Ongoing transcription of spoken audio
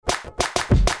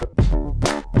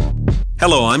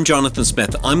Hello, I'm Jonathan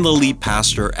Smith. I'm the lead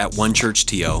pastor at One Church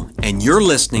TO, and you're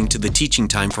listening to the teaching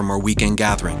time from our weekend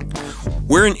gathering.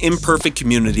 We're an imperfect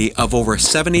community of over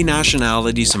 70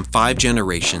 nationalities and 5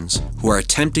 generations who are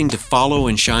attempting to follow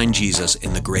and shine Jesus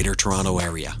in the Greater Toronto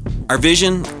Area. Our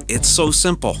vision, it's so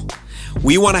simple.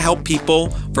 We want to help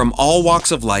people from all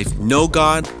walks of life know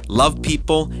God, love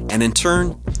people, and in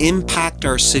turn, impact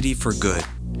our city for good.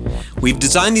 We've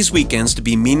designed these weekends to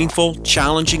be meaningful,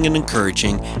 challenging, and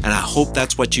encouraging, and I hope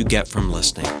that's what you get from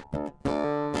listening.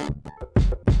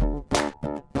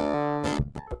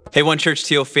 Hey, One Church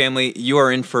TO family, you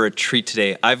are in for a treat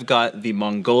today. I've got the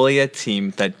Mongolia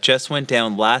team that just went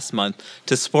down last month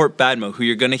to support Badmo, who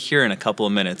you're going to hear in a couple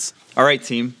of minutes. All right,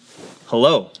 team.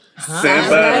 Hello.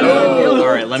 Sambano. All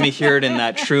right, let me hear it in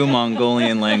that true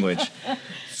Mongolian language.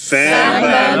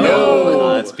 Sambano.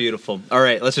 Oh, that's beautiful. All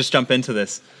right, let's just jump into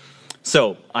this.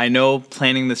 So I know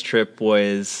planning this trip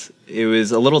was a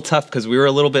little tough because we were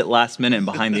a little bit last minute and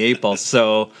behind the 8 ball.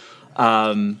 So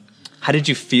how did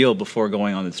you feel before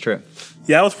going on this trip?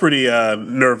 Yeah, I was pretty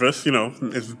nervous. You know,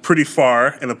 it's pretty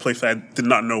far in a place I did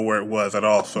not know where it was at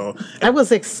all. So I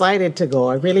was excited to go.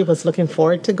 I really was looking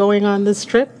forward to going on this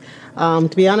trip.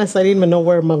 To be honest, I didn't even know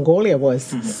where Mongolia was,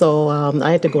 so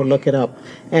I had to go look it up.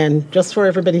 And just for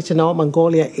everybody to know,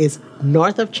 Mongolia is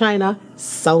north of China,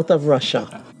 south of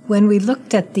Russia. When we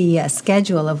looked at the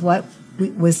schedule of what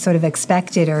was sort of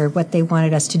expected or what they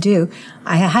wanted us to do,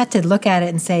 I had to look at it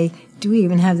and say, do we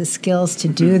even have the skills to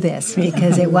do this?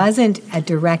 Because it wasn't a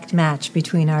direct match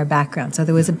between our backgrounds. So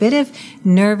there was a bit of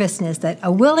nervousness, that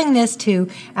a willingness to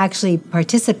actually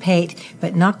participate,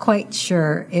 but not quite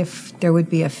sure if there would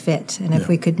be a fit and if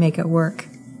we could make it work.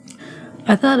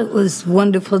 I thought it was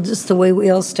wonderful just the way we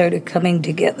all started coming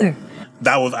together.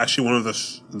 that was actually one of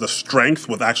the strengths,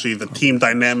 was actually the team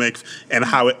dynamics and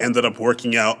how it ended up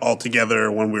working out all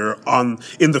together when we were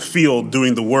in the field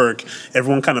doing the work.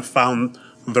 Everyone kind of found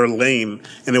their lane,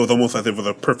 and it was almost as if it was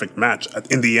a perfect match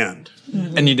in the end.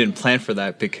 Mm-hmm. And you didn't plan for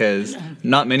that because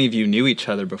not many of you knew each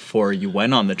other before you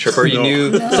went on the trip, or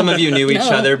some of you knew each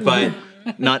other, but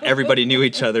not everybody knew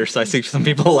each other. So I see some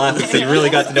people laughing. So you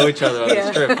really got to know each other on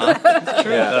this trip, huh?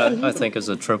 Yeah. I think as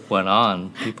the trip went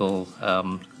on, people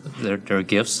their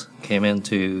gifts came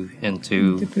into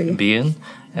being,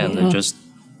 and it just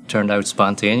turned out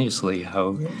spontaneously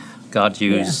how God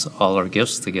used all our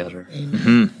gifts together.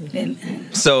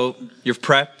 Mm-hmm. So you've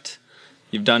prepped.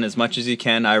 You've done as much as you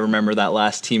can. I remember that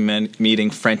last team meeting,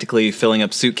 frantically filling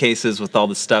up suitcases with all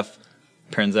the stuff.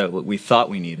 Turns out what we thought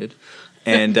we needed.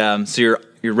 And so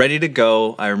you're ready to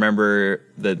go. I remember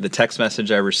the text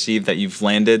message I received that you've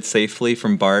landed safely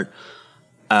from Bart.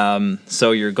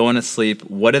 So you're going to sleep.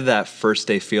 What did that first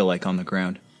day feel like on the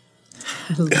ground?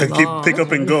 Pick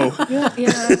up and go.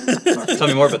 Tell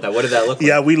me more about that. What did that look like?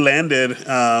 Yeah, we landed,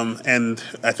 and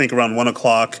I think around 1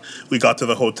 o'clock we got to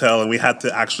the hotel, and we had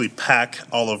to actually pack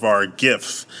all of our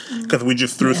gifts because we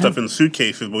just threw stuff in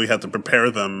suitcases, but we had to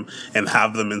prepare them and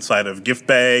have them inside of gift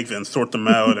bags and sort them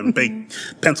out and bake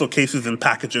pencil cases and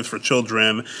packages for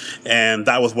children. And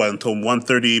that was until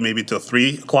 1:30, maybe till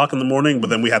 3 o'clock in the morning.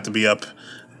 But then we had to be up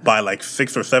by like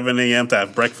 6 or 7 a.m. to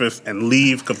have breakfast and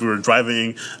leave because we were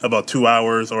driving about 2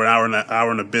 hours or an hour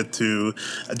and a bit to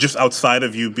just outside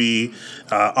of UB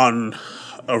on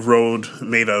a road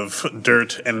made of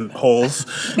dirt and holes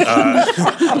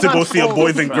to go see a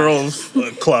Boys and Girls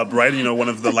Club, right? You know, one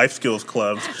of the life skills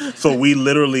clubs. So we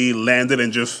literally landed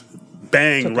and just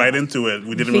bang right into it.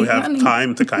 We didn't really have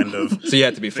time to kind of. So you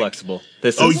had to be flexible.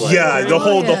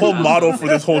 The whole motto for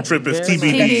this whole trip is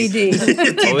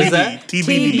TBD. What was that?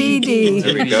 TBD.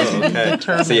 There we go.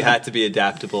 Okay. So you had to be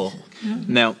adaptable.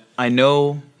 Now, I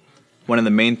know one of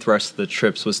the main thrusts of the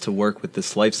trips was to work with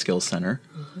this Life Skills Center.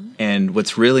 And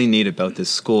what's really neat about this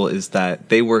school is that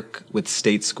they work with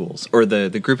state schools, or the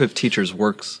group of teachers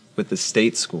works with the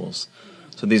state schools.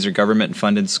 So these are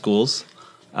government-funded schools.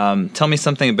 Tell me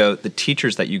something about the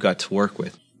teachers that you got to work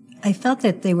with. I felt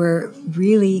that they were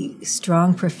really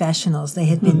strong professionals. They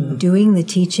had been doing the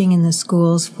teaching in the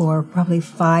schools for probably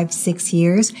 5-6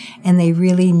 years, and they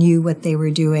really knew what they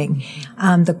were doing.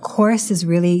 The course is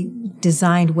really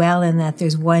designed well in that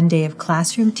there's 1 day of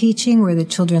classroom teaching where the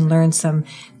children learn some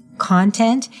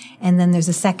content, and then there's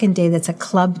a second day that's a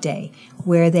club day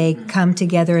where they come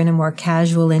together in a more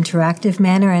casual, interactive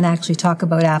manner and actually talk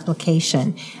about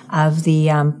application of the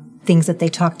things that they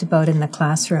talked about in the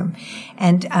classroom.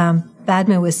 And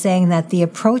Badma was saying that the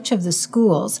approach of the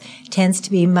schools tends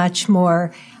to be much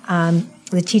more,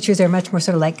 the teachers are much more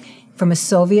sort of like from a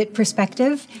Soviet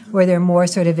perspective, where they're more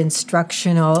sort of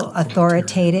instructional,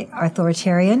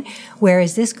 authoritarian.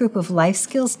 Whereas this group of life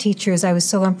skills teachers, I was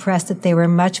so impressed that they were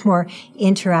much more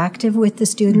interactive with the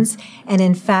students. And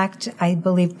in fact, I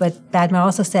believe, but Badma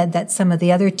also said that some of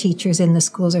the other teachers in the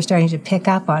schools are starting to pick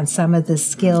up on some of the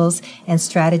skills and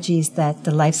strategies that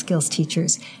the life skills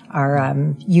teachers are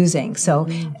using. So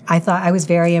I was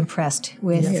very impressed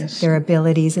with their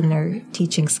abilities and their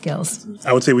teaching skills.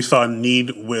 I would say we saw a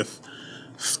need with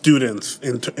students,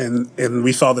 and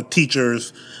we saw the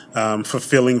teachers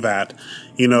fulfilling that.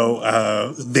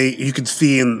 You could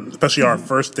see especially our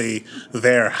first day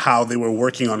there, how they were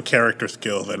working on character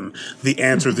skills and the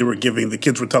answers they were giving. The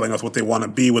kids were telling us what they want to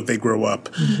be when they grow up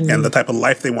and the type of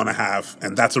life they want to have.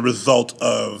 And that's a result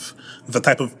of the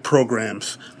type of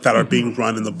programs that are being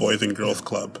run in the Boys and Girls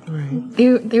Club.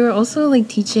 Right. They were also like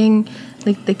teaching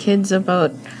like the kids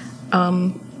about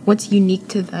what's unique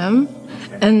to them.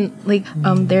 And like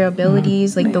their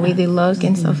abilities, like the way they look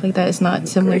and stuff like that, is not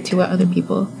similar to what other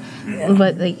people.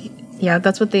 But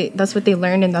that's what they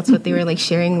learned, and that's what they were like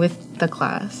sharing with the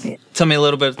class. Tell me a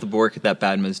little bit of the work that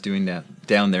Badma is doing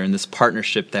down there, and this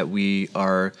partnership that we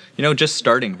are, just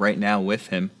starting right now with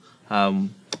him. Tell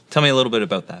me a little bit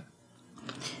about that.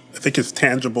 I think it's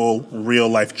tangible, real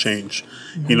life change.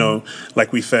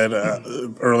 Like we said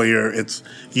earlier, it's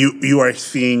you are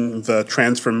seeing the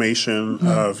transformation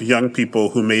of young people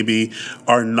who maybe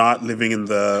are not living in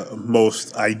the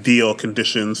most ideal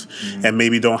conditions and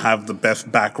maybe don't have the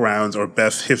best backgrounds or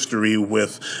best history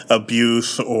with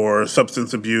abuse or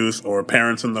substance abuse or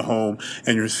parents in the home,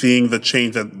 and you're seeing the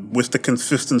change that with the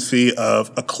consistency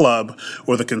of a club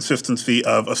or the consistency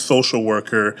of a social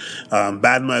worker.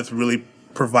 Badma has really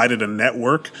provided a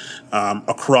network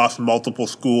across multiple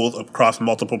schools, across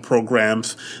multiple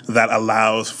programs that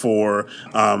allows for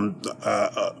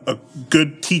a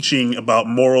good teaching about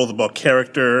morals, about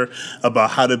character, about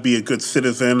how to be a good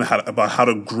citizen, about how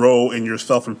to grow in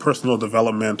yourself and personal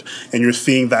development. And you're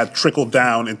seeing that trickle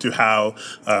down into how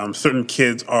certain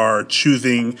kids are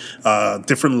choosing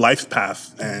different life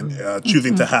paths and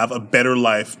choosing to have a better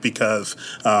life because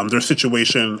their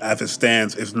situation as it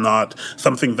stands is not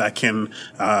something that can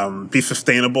be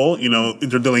sustainable.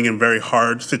 They're dealing in very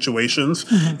hard situations,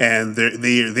 and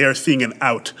they are seeing an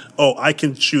out. Oh, I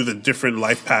can choose a different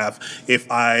life path if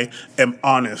I am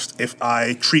honest, if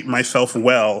I treat myself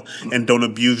well and don't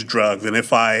abuse drugs, and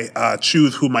if I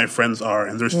choose who my friends are.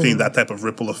 And they're seeing that type of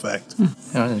ripple effect.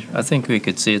 I think we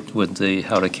could see it with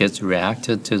how the kids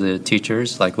reacted to the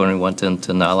teachers, like when we went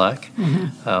into Nalak.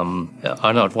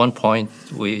 I know at one point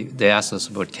they asked us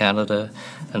about Canada,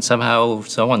 and somehow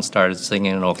someone started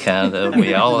singing "O Canada."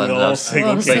 We all ended up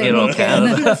singing "O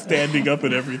Canada," standing up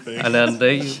and everything. And then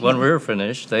when we were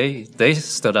finished, they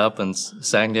stood up and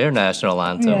sang their national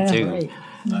anthem too. Right.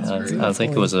 I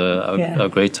think it was a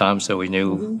great time, so we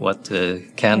knew what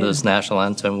Canada's national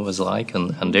anthem was like,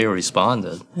 and they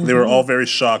responded. They were all very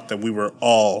shocked that we were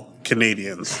all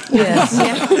Canadians. Yes.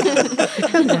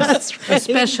 That's right.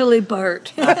 Especially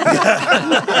Bart.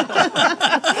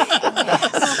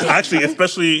 Actually,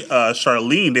 especially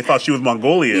Charlene, they thought she was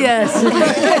Mongolian. Yes.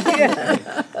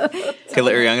 Okay,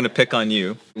 Larry, I'm going to pick on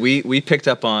you. We picked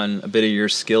up on a bit of your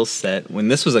skill set when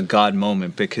this was a God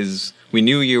moment, because we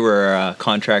knew you were a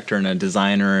contractor and a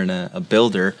designer and a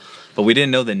builder, but we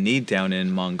didn't know the need down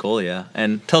in Mongolia.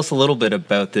 And tell us a little bit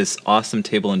about this awesome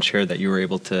table and chair that you were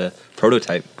able to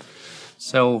prototype.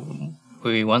 So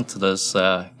we went to this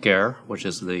ger, which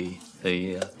is the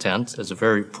tent. It's a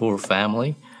very poor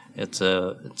family. It's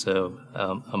a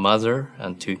mother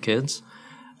and two kids.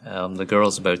 The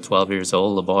girl's about 12 years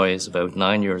old. The boy is about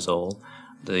 9 years old.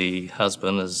 The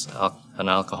husband is an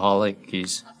alcoholic.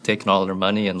 He's taken all their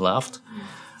money and left.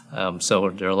 So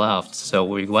they're left. So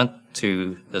we went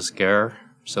to this ger.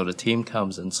 So the team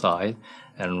comes inside,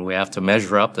 and we have to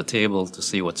measure up the table to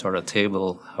see what sort of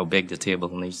table, how big the table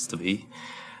needs to be.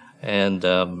 And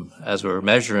as we're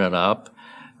measuring it up,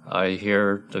 I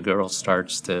hear the girl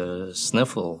starts to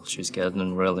sniffle. She's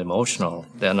getting really emotional.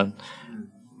 Then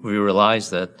we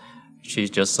realize that she's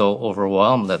just so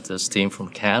overwhelmed that this team from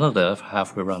Canada,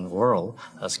 halfway around the world,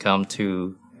 has come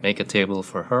to make a table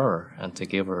for her and to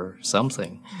give her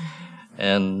something.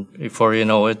 And before you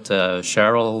know it,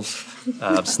 Cheryl's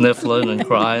sniffling and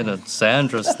crying, and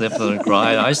Sandra's sniffling and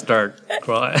crying. I start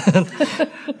crying.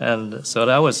 And so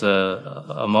that was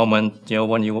a moment,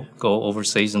 when you go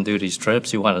overseas and do these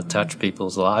trips, you want to touch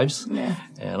people's lives. Yeah.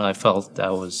 And I felt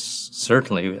that was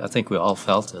certainly, I think we all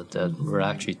felt it, that we're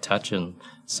actually touching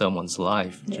someone's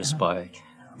life just by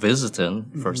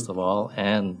visiting, first of all,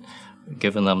 and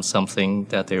giving them something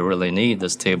that they really need,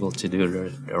 this table, to do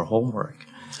their homework.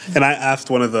 And I asked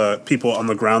one of the people on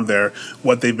the ground there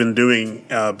what they've been doing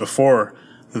before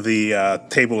the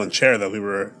table and chair that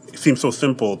it seemed so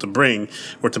simple to bring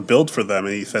or to build for them.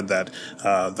 And he said that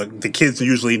the kids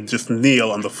usually just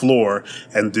kneel on the floor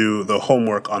and do the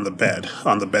homework on the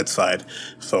bedside.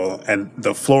 So, and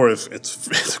the floor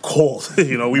it's cold.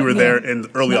 We were there in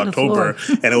early October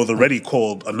and it was already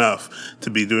cold enough to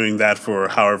be doing that for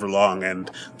however long. And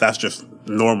that's just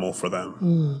normal for them.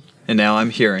 Mm. And now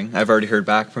I've already heard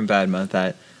back from Badma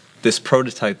that this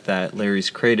prototype that Larry's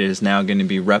created is now going to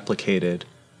be replicated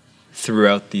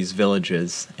throughout these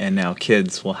villages, and now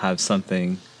kids will have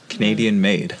something Canadian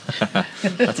made.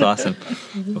 That's awesome.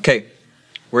 Okay,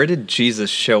 where did Jesus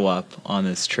show up on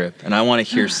this trip? And I want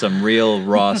to hear some real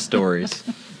raw stories.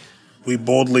 We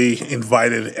boldly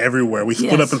invited everywhere. We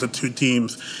split up into 2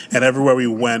 teams, and everywhere we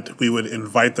went, we would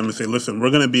invite them and say, "Listen,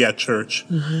 we're going to be at church.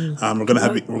 Mm-hmm.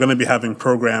 We're going to be having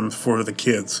programs for the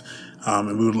kids,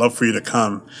 and we would love for you to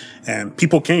come." And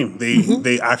people came.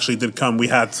 They actually did come. We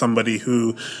had somebody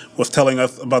who was telling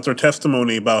us about their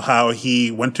testimony about how he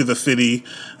went to the city,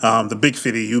 the big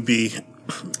city, UB,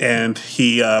 and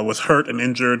he was hurt and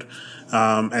injured.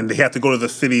 And they had to go to the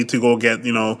city to go get,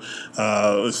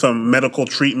 some medical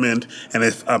treatment, and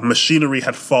his machinery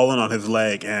had fallen on his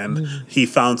leg. And he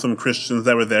found some Christians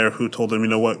that were there who told him, "You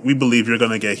know what? We believe you're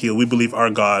going to get healed. We believe our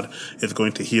God is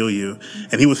going to heal you."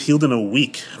 And he was healed in a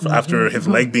week after his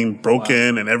leg being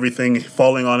broken and everything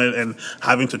falling on it and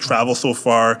having to travel so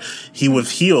far. He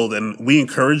was healed, and we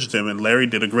encouraged him. And Larry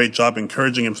did a great job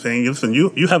encouraging him, saying, "Listen,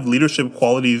 you have leadership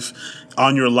qualities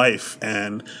on your life,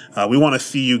 and we want to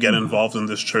see you get involved in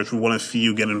this church. We want to see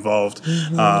you get involved."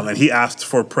 And he asked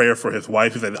for prayer for his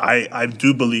wife. He said, I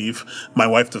do believe. My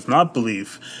wife does not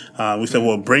believe. We said,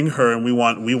 "Well, bring her, and we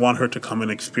want her to come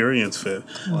and experience it."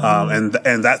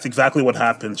 And that's exactly what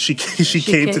happened. She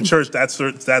came to church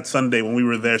that Sunday when we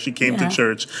were there. She came to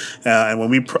church, and when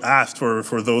we asked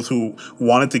for those who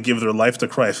wanted to give their life to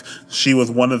Christ, she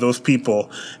was one of those people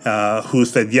who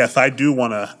said, "Yes, I do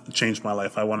want to change my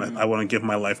life. I want to give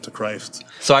my life to Christ."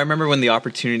 So I remember when the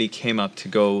opportunity came up to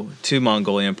go to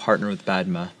Mongolia and partner with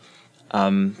Badma.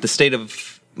 The state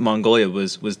of Mongolia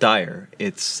was dire.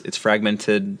 It's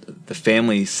fragmented. The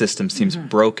family system seems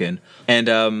broken. And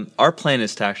our plan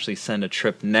is to actually send a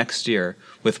trip next year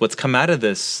with what's come out of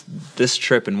this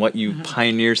trip and what you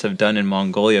pioneers have done in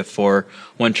Mongolia for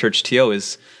One Church TO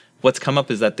is what's come up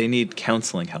is that they need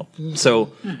counseling help.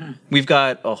 So we've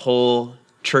got a whole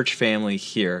church family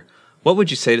here. What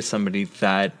would you say to somebody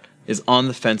that is on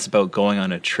the fence about going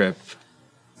on a trip?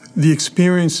 The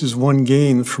experience is one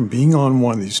gained from being on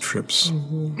one of these trips.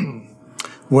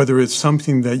 Whether it's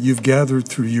something that you've gathered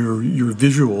through your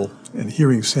visual and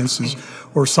hearing senses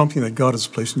or something that God has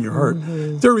placed in your heart,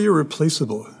 they're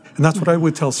irreplaceable. And that's what I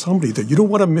would tell somebody, that you don't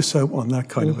want to miss out on that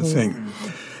kind of a thing.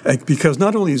 Because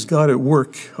not only is God at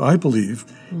work, I believe,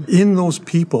 in those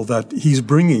people that he's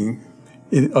bringing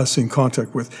us in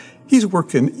contact with, he's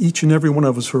working each and every one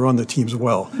of us who are on the team as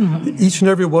well. Each and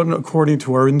every one according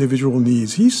to our individual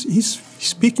needs. He's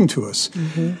speaking to us.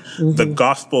 The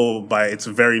gospel, by its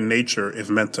very nature, is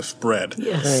meant to spread.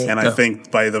 Yes. And I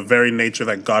think by the very nature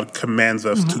that God commands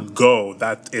us to go,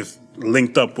 that is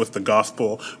linked up with the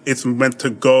gospel. It's meant to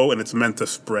go and it's meant to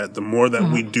spread. The more that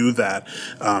we do that,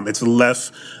 it's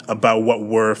less about what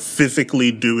we're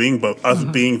physically doing, but us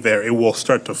being there, it will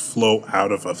start to flow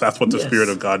out of us. That's what the Spirit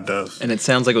of God does. And it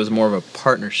sounds like it was more of a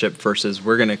partnership versus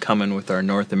we're going to come in with our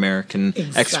North American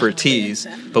expertise.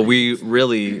 But we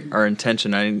really, our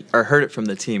intention, I heard it from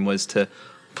the team, was to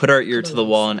put our ear to the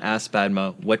wall and ask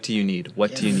Badma, what do you need?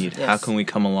 What do you need? How can we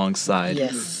come alongside?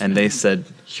 And they said,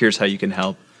 here's how you can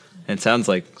help. And it sounds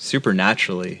like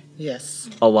supernaturally,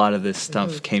 a lot of this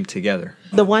stuff came together.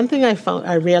 The one thing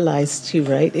I realized too,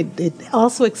 right, it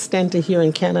also extends to here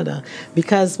in Canada,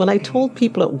 because when I told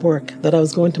people at work that I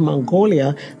was going to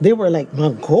Mongolia, they were like,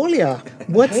 "Mongolia?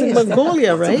 What's in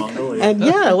Mongolia, right?" And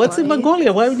what's in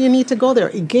Mongolia? Why would you need to go there?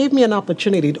 It gave me an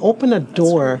opportunity. It opened a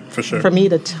door for me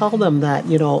to tell them that,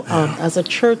 as a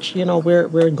church,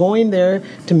 we're going there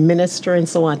to minister and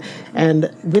so on.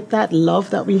 And with that love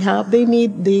that we have,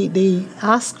 they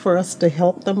ask for us to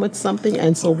help them with something,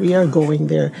 and so we are going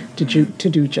there to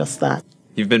do just that.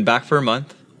 You've been back for a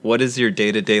month. What does your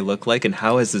day-to-day look like, and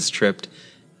how has this trip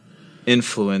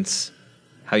influenced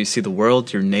how you see the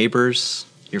world, your neighbors,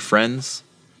 your friends?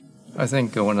 I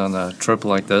think going on a trip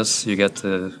like this, you get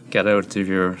to get out of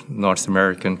your North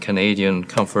American, Canadian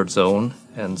comfort zone,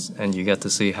 and you get to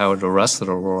see how the rest of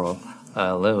the world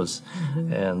lives.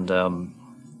 And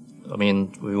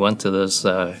we went to this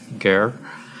Ger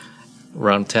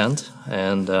round tent,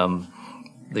 and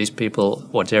these people,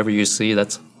 whatever you see,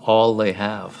 that's all they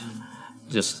have.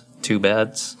 Just 2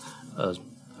 beds,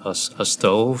 a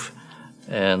stove,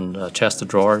 and a chest of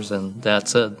drawers, and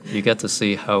that's it. You get to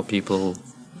see how people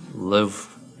live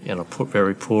in a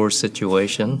very poor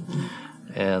situation,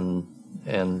 and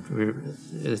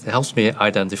it helps me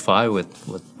identify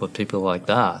with people like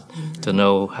that, to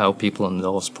know how people in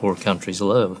those poor countries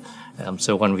live.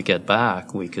 So when we get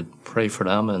back, we could pray for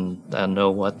them and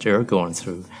know what they're going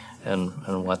through and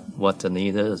what the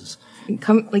need is.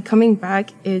 Coming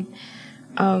back,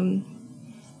 I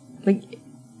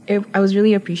was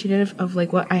really appreciative of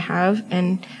like what I have,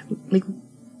 and like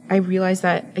I realized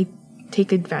that I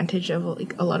take advantage of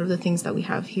like a lot of the things that we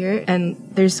have here, and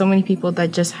there's so many people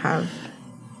that just have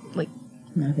like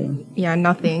nothing. Yeah,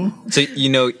 nothing. So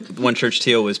One Church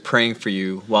TO was praying for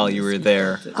you while you were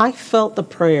there. I felt the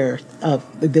prayer of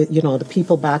the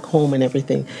people back home and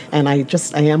everything, and I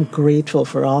am grateful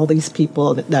for all these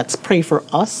people that's pray for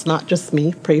us, not just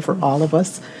me, pray for all of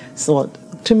us. So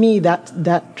to me,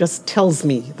 that just tells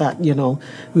me that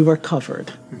we were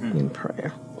covered in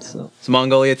prayer. So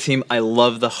Mongolia team, I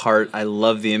love the heart. I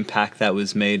love the impact that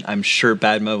was made. I'm sure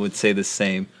Badma would say the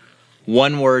same.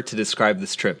 One word to describe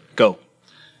this trip. Go.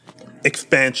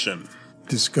 Expansion.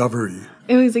 Discovery.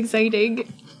 It was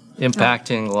exciting.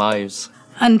 Impacting lives.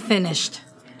 Unfinished.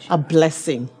 A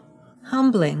blessing.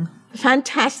 Humbling.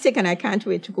 Fantastic, and I can't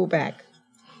wait to go back.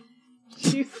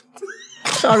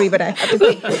 Sorry, but I have to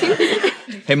go.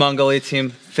 Hey, Mongolia team,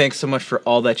 thanks so much for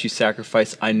all that you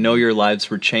sacrificed. I know your lives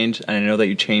were changed, and I know that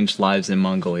you changed lives in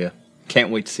Mongolia. Can't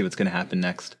wait to see what's going to happen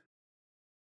next.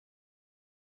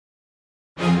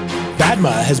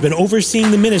 Badma has been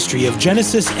overseeing the ministry of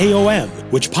Genesis AOM,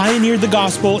 which pioneered the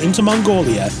gospel into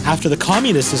Mongolia after the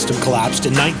communist system collapsed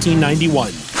in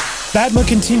 1991. Badma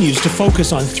continues to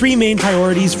focus on 3 main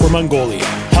priorities for Mongolia: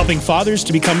 helping fathers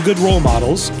to become good role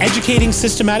models, educating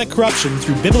systematic corruption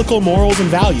through biblical morals and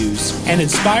values, and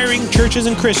inspiring churches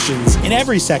and Christians in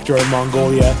every sector of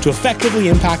Mongolia to effectively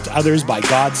impact others by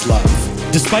God's love.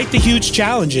 Despite the huge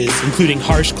challenges, including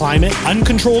harsh climate,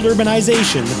 uncontrolled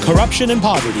urbanization, corruption, and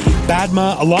poverty,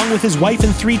 Badma, along with his wife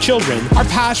and 3 children, are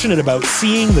passionate about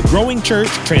seeing the growing church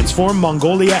transform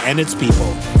Mongolia and its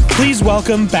people. Please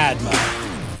welcome Badma.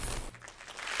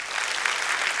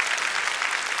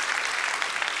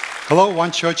 Hello,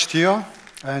 One Church TO,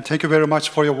 and thank you very much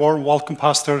for your warm welcome,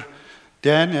 Pastor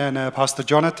Dan and Pastor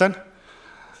Jonathan.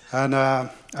 And I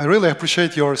really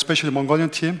appreciate your, especially Mongolian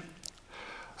team.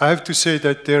 I have to say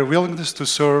that their willingness to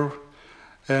serve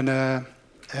and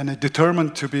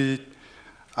determined to be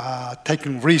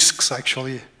taking risks,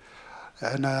 actually,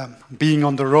 and being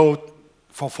on the road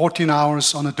for 14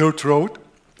 hours on a dirt road.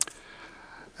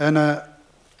 And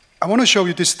I want to show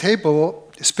you this table.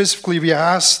 Specifically, we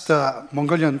asked the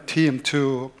Mongolian team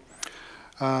to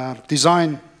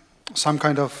design some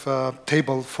kind of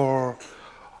table for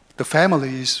the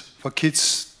families, for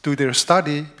kids to do their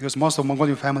study, because most of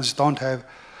Mongolian families don't have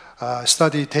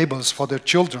study tables for their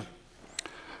children.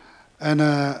 And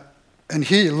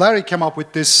Larry came up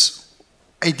with this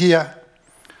idea,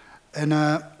 and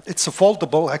it's a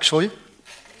foldable, actually.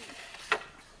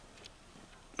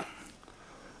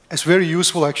 It's very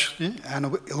useful, actually,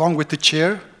 and along with the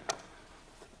chair.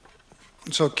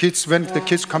 So when the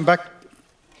kids come back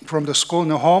from the school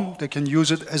and home, they can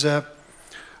use it as a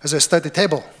study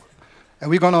table. And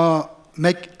we're going to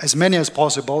make as many as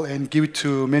possible and give it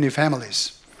to many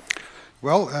families.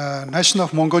 Well, Nation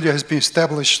of Mongolia has been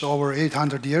established over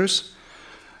 800 years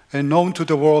and known to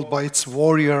the world by its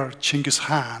warrior Chinggis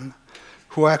Khan,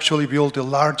 who actually built the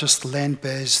largest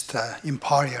land-based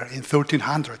empire in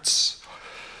 1300s.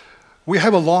 We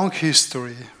have a long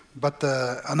history, but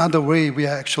another way, we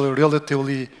are actually a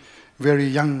relatively very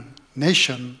young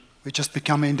nation. We just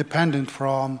became independent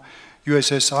from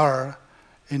USSR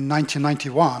in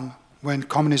 1991 when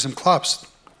communism collapsed.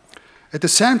 At the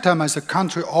same time as the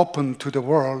country opened to the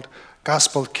world,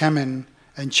 gospel came in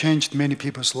and changed many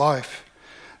people's life.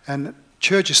 And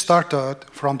church started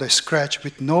from the scratch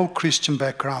with no Christian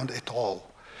background at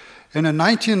all. And in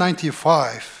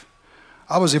 1995,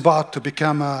 I was about to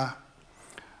become a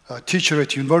teacher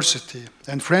at university,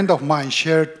 and a friend of mine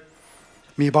shared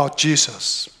me about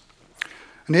Jesus.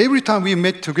 And every time we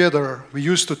met together, we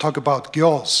used to talk about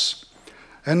girls.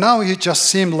 And now he just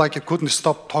seemed like he couldn't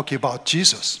stop talking about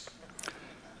Jesus.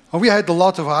 And we had a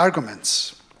lot of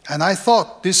arguments. And I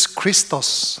thought this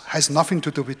Christos has nothing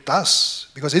to do with us,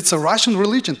 because it's a Russian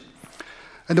religion.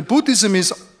 And the Buddhism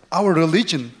is our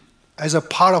religion as a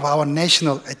part of our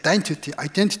national identity,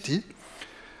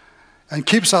 and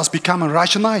keeps us becoming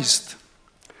Russianized.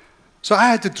 So I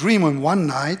had a dream on one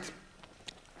night.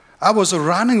 I was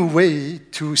running away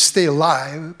to stay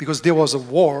alive because there was a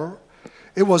war.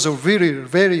 It was a very,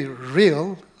 very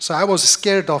real. So I was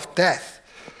scared of death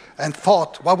and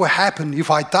thought, what will happen if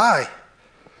I die?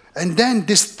 And then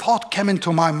this thought came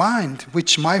into my mind,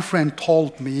 which my friend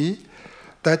told me,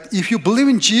 that if you believe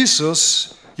in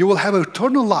Jesus, you will have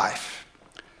eternal life.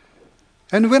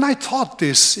 And when I thought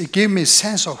this, it gave me a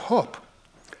sense of hope.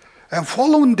 And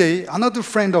following day, another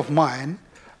friend of mine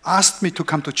asked me to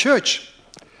come to church.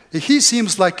 He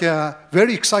seems like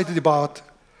very excited about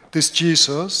this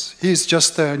Jesus. He's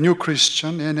just a new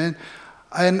Christian,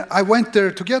 and I went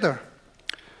there together.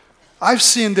 I've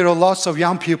seen there are lots of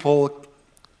young people,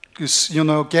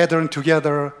 gathering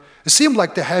together. It seems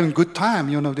like they're having a good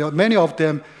time. There are many of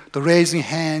them, they're raising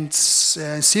hands.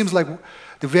 It seems like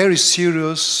they're very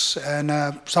serious,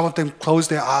 and some of them close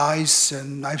their eyes,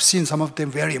 and I've seen some of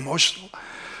them very emotional.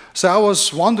 So I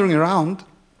was wandering around,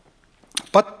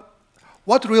 but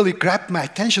what really grabbed my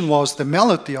attention was the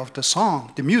melody of the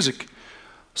song, the music.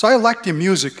 So I liked the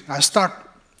music. I start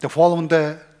following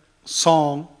the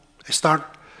song. I start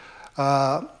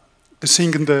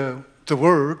singing the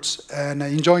words and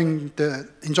enjoying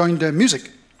the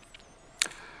music.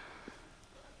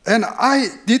 And I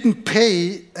didn't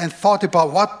pay and thought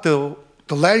about what the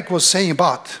lyric was saying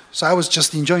about. So I was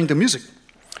just enjoying the music.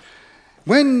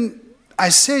 When I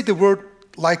say the word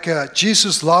like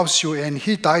Jesus loves you and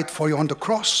he died for you on the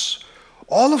cross,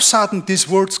 all of a sudden these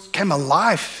words came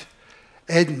alive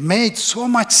and made so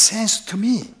much sense to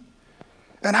me.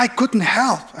 And I couldn't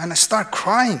help, and I started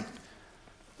crying.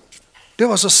 There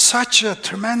was such a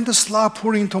tremendous love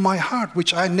pouring into my heart,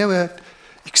 which I never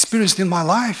experienced in my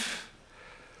life.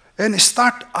 And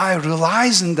I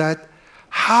realizing that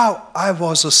how I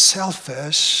was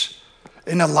selfish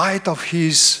in the light of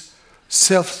his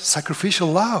self-sacrificial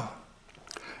love.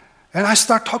 And I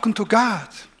start talking to God.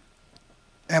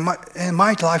 And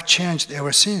my life changed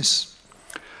ever since.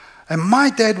 And my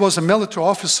dad was a military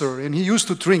officer, and he used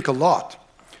to drink a lot.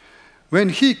 When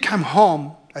he came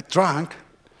home drunk,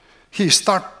 he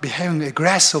started behaving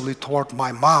aggressively toward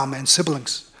my mom and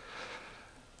siblings.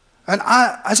 And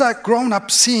as I grown up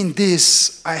seeing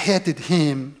this, I hated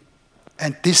him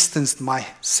and distanced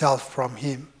myself from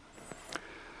him.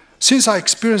 Since I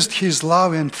experienced his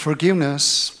love and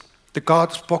forgiveness, the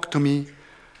God spoke to me,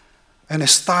 and I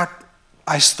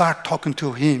start talking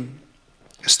to him.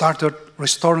 I started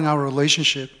restoring our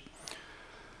relationship.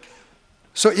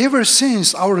 So ever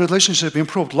since, our relationship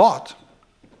improved a lot.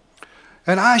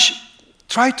 And I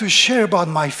try to share about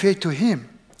my faith to him.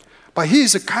 But he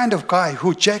is the kind of guy who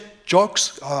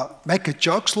make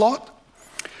jokes a lot.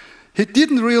 He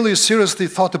didn't really seriously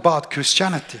thought about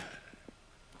Christianity.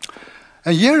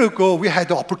 A year ago, we had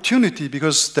the opportunity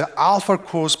because the Alpha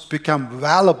course became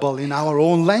available in our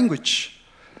own language.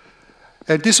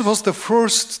 And this was the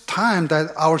first time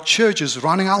that our church is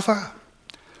running Alpha.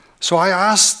 So I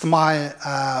asked my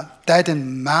dad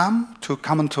and mom to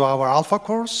come into our Alpha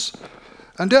course,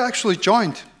 and they actually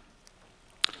joined.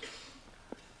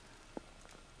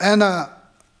 And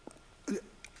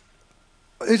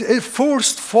it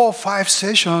first 4 or 5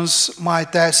 sessions, my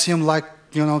dad seemed like,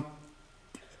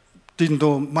 didn't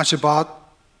know much about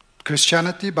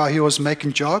Christianity, but he was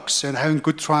making jokes and having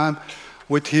good time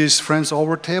with his friends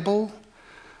over table.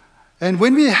 And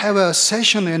when we have a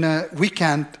session in a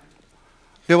weekend,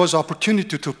 there was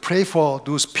opportunity to pray for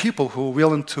those people who were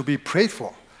willing to be prayed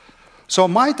for. So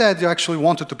my dad actually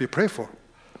wanted to be prayed for.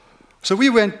 So we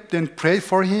went and prayed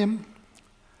for him.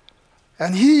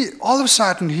 And all of a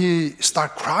sudden, he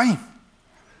started crying.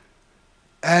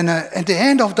 And at the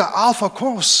end of the Alpha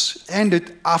course,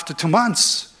 ended after 2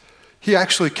 months, he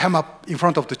actually came up in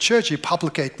front of the church. He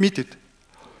publicly admitted.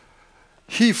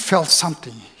 He felt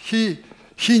something.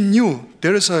 He knew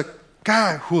there is a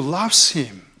guy who loves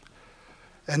him.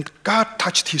 And God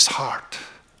touched his heart.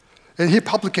 And he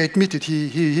publicly admitted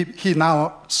he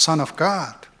now son of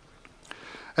God.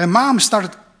 And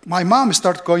my mom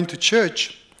started going to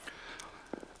church.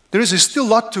 There is still a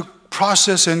lot to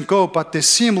process and go, but they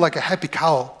seem like a happy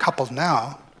couple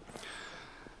now.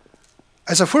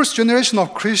 As a first generation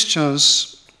of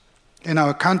Christians in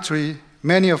our country,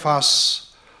 many of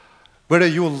us, whether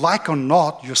you like or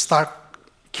not, you start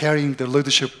carrying the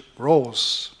leadership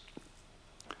roles.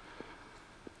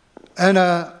 And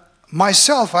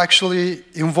myself actually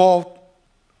involved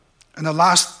in the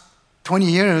last 20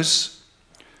 years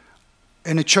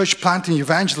in a church planting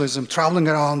evangelism, traveling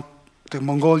around to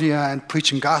Mongolia and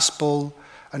preaching gospel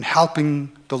and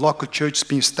helping the local church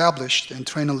be established and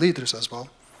training leaders as well.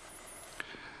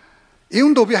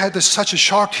 Even though we had such a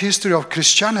short history of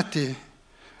Christianity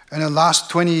in the last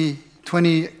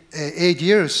 28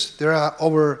 years, there are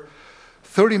over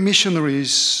 30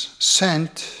 missionaries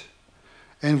sent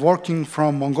and working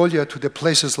from Mongolia to the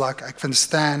places like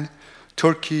Afghanistan,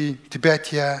 Turkey,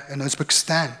 Tibetia, and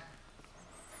Uzbekistan.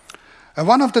 And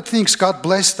one of the things God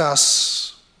blessed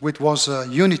us with was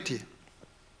unity.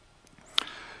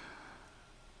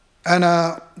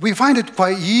 And we find it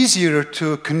quite easier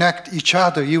to connect each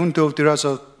other, even though there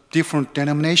are different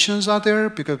denominations out there,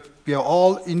 because we are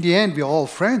all, in the end, we are all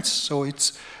friends. So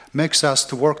it makes us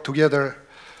to work together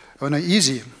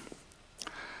easy.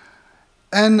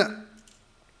 And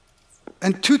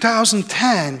in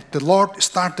 2010, the Lord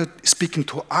started speaking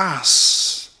to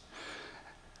us.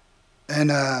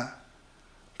 And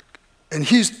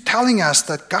He's telling us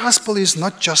that gospel is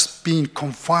not just being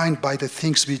confined by the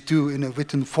things we do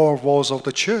within four walls of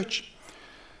the church.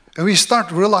 And we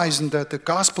start realizing that the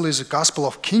gospel is a gospel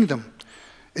of kingdom.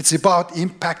 It's about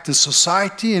impacting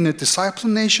society and the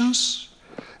discipling nations.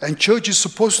 And church is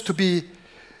supposed to be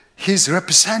His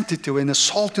representative and a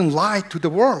salt and light to the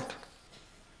world.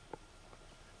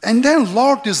 And then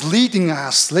Lord is leading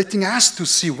us, letting us to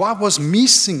see what was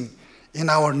missing in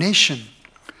our nation.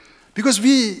 Because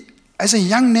we, as a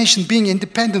young nation, being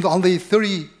independent only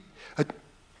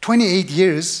 28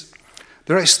 years,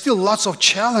 there are still lots of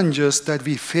challenges that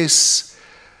we face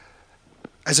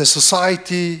as a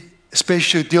society,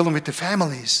 especially dealing with the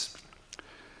families.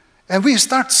 And we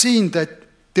start seeing that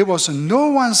no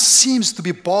one seems to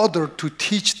be bothered to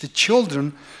teach the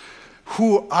children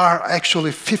who are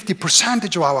actually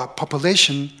 50% of our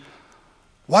population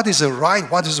what is right,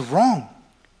 what is wrong.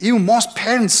 Even most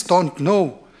parents don't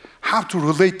know how to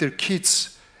relate their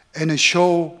kids and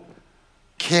show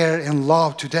care and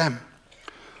love to them.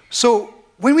 So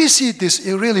when we see this,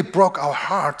 it really broke our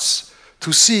hearts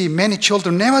to see many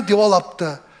children never develop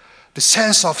the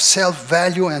sense of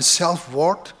self-value and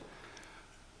self-worth,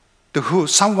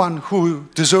 someone who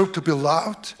deserves to be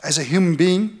loved as a human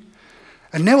being,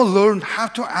 and never learned how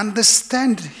to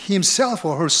understand himself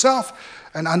or herself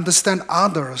and understand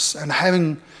others, and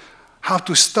how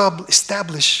to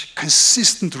establish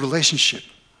consistent relationship.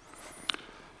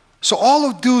 So all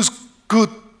of those good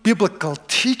biblical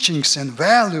teachings and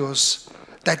values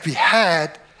that we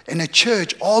had in the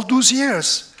church all those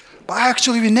years, but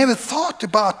actually we never thought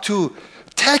about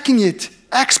taking it,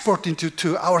 exporting it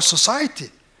to our society.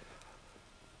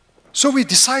 So we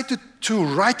decided to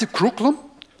write a curriculum,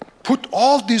 put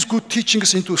all these good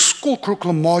teachings into a school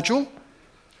curriculum module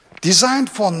designed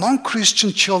for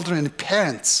non-Christian children and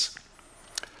parents.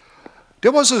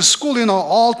 There was a school in an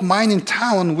old mining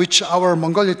town which our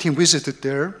Mongolia team visited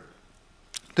there.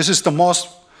 This is the most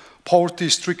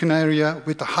poverty-stricken area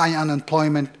with high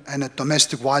unemployment and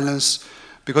domestic violence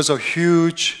because of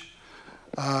huge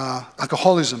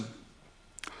alcoholism.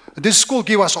 This school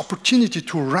gave us opportunity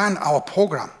to run our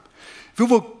program. We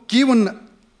were given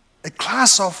a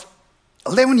class of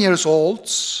 11 years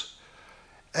olds,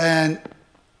 and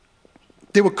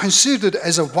they were considered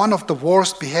as one of the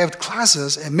worst behaved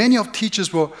classes, and many of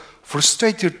teachers were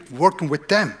frustrated working with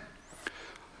them.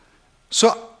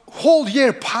 So whole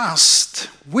year passed,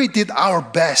 we did our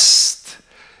best.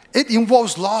 It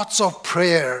involves lots of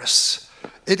prayers.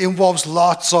 It involves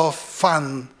lots of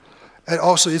fun. And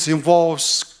also it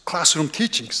involves classroom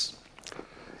teachings.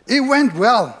 It went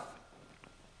well.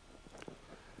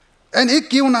 And it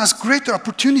given us greater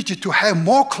opportunity to have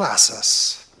more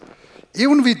classes.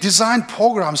 Even we designed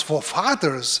programs for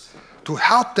fathers to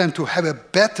help them to have a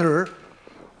better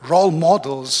role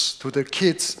models to their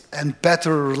kids and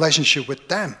better relationship with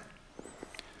them.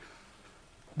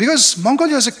 Because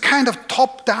Mongolia is a kind of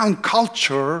top-down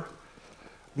culture.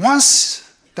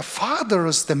 Once the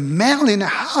fathers, the male in the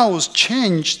house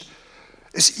changed,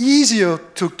 it's easier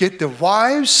to get the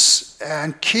wives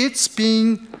and kids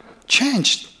being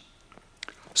changed.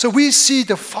 So we see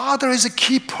the father is a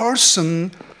key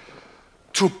person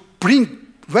to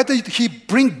whether he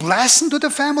bring blessing to the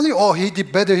family or he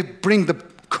better bring the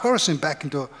cursing back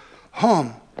into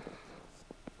home.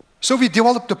 So we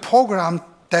developed a program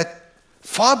that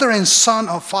father and son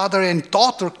or father and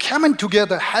daughter coming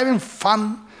together, having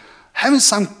fun, having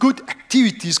some good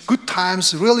activities, good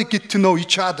times, really get to know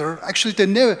each other. Actually,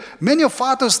 many of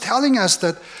fathers telling us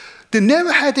that they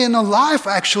never had in a life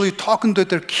actually talking to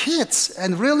their kids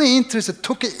and really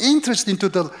took an interest into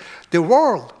the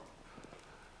world.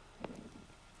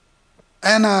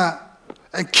 And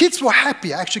kids were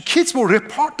happy. Actually, kids will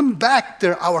report them back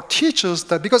our teachers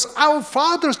that because our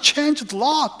fathers changed a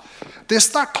lot. They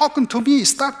start talking to me,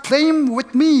 start playing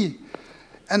with me.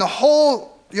 And the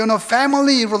whole,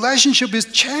 family relationship is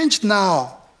changed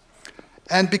now.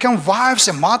 And become wives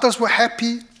and mothers were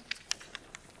happy.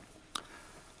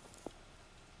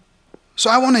 So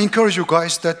I want to encourage you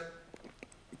guys that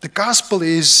the gospel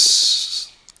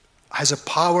has a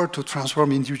power to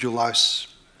transform individual lives,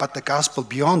 but the gospel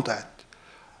beyond that,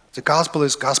 the gospel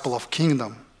is gospel of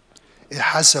kingdom. It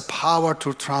has a power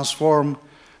to transform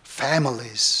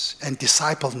families and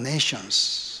disciple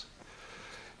nations.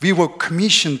 We were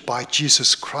commissioned by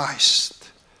Jesus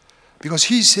Christ because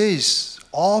he says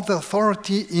all the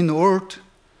authority in earth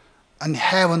and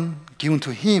heaven given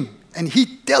to him, and he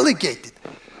delegated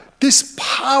this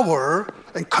power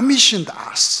and commissioned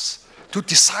us to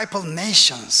disciple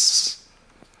nations.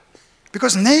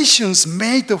 Because nations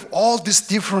made of all these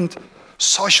different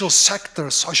social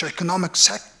sectors, socio-economic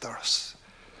sectors.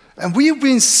 And we've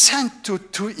been sent to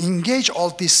engage all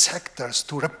these sectors,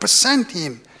 to represent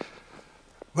him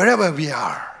wherever we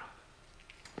are.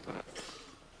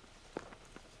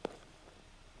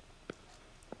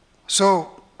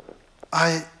 So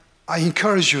I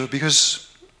encourage you, because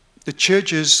the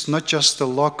church is not just a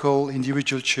local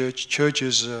individual church. Church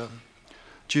is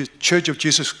Church of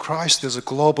Jesus Christ is a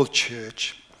global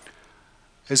church.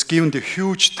 Is given the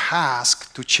huge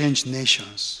task to change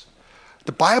nations.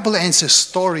 The Bible ends a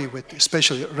story with,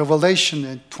 especially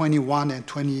Revelation 21 and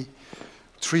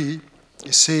 23.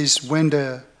 It says, when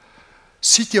the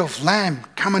city of Lamb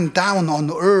coming down on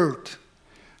earth,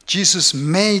 Jesus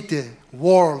made the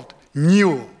world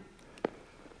new.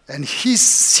 And his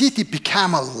city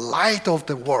became a light of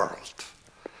the world.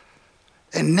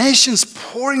 And nations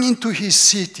pouring into his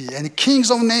city, and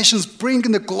kings of nations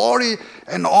bringing the glory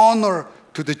and honor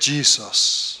to the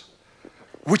Jesus,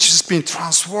 which has been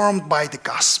transformed by the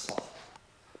gospel.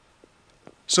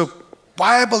 So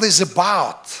Bible is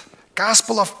about,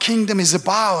 gospel of kingdom is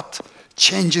about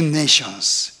changing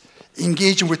nations,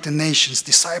 engaging with the nations,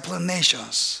 discipling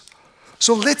nations.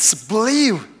 So let's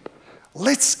believe,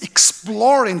 let's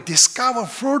explore and discover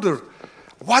further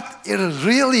what it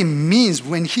really means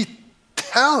when he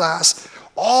tells us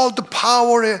all the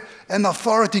power and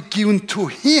authority given to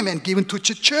him and given to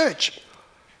the church.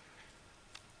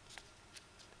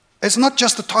 It's not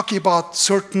just talking about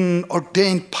certain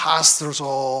ordained pastors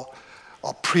or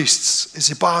priests.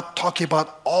 It's about talking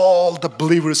about all the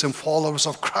believers and followers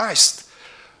of Christ,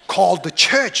 called the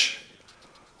church.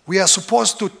 We are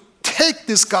supposed to take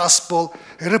this gospel,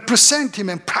 represent him,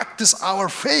 and practice our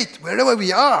faith wherever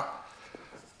we are.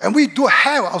 And we do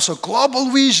have also global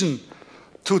vision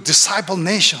to disciple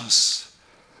nations.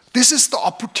 This is the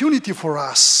opportunity for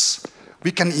us.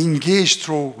 We can engage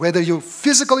through whether your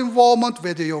physical involvement,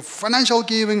 whether your financial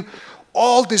giving,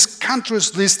 all these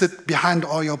countries listed behind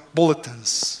all your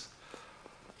bulletins.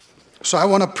 So I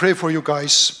want to pray for you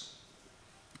guys.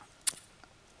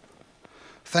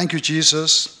 Thank you,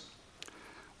 Jesus.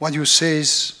 What you say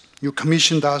is you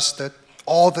commissioned us that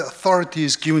all the authority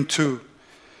is given to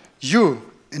you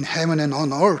in heaven and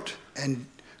on earth. And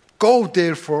go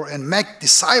therefore and make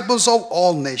disciples of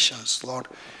all nations, Lord.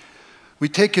 We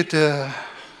take it,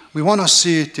 we want to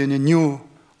see it in a new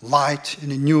light,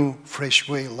 in a new, fresh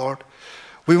way, Lord.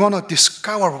 We want to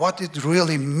discover what it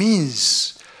really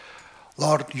means,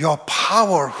 Lord. Your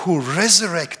power who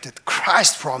resurrected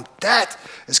Christ from death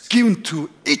is given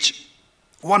to each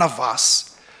one of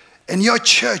us. And your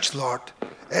church, Lord,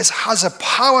 has a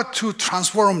power to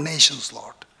transform nations,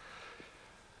 Lord.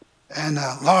 And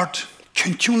Lord,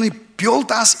 continually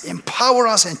build us, empower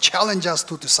us, and challenge us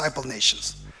to disciple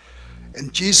nations. In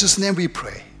Jesus' name we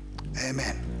pray.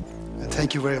 Amen. And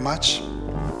thank you very much.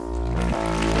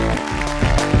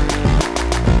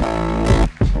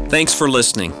 Thanks for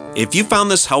listening. If you found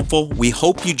this helpful, we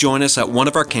hope you join us at one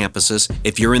of our campuses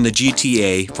if you're in the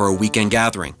GTA for a weekend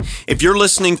gathering. If you're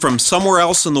listening from somewhere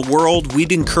else in the world,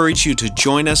 we'd encourage you to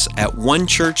join us at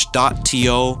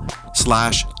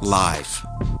onechurch.to/live.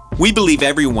 We believe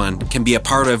everyone can be a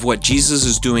part of what Jesus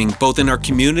is doing both in our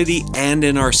community and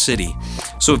in our city.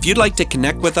 So if you'd like to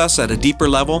connect with us at a deeper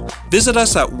level, visit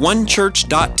us at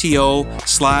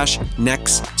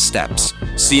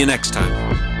onechurch.to/nextsteps. See you next time.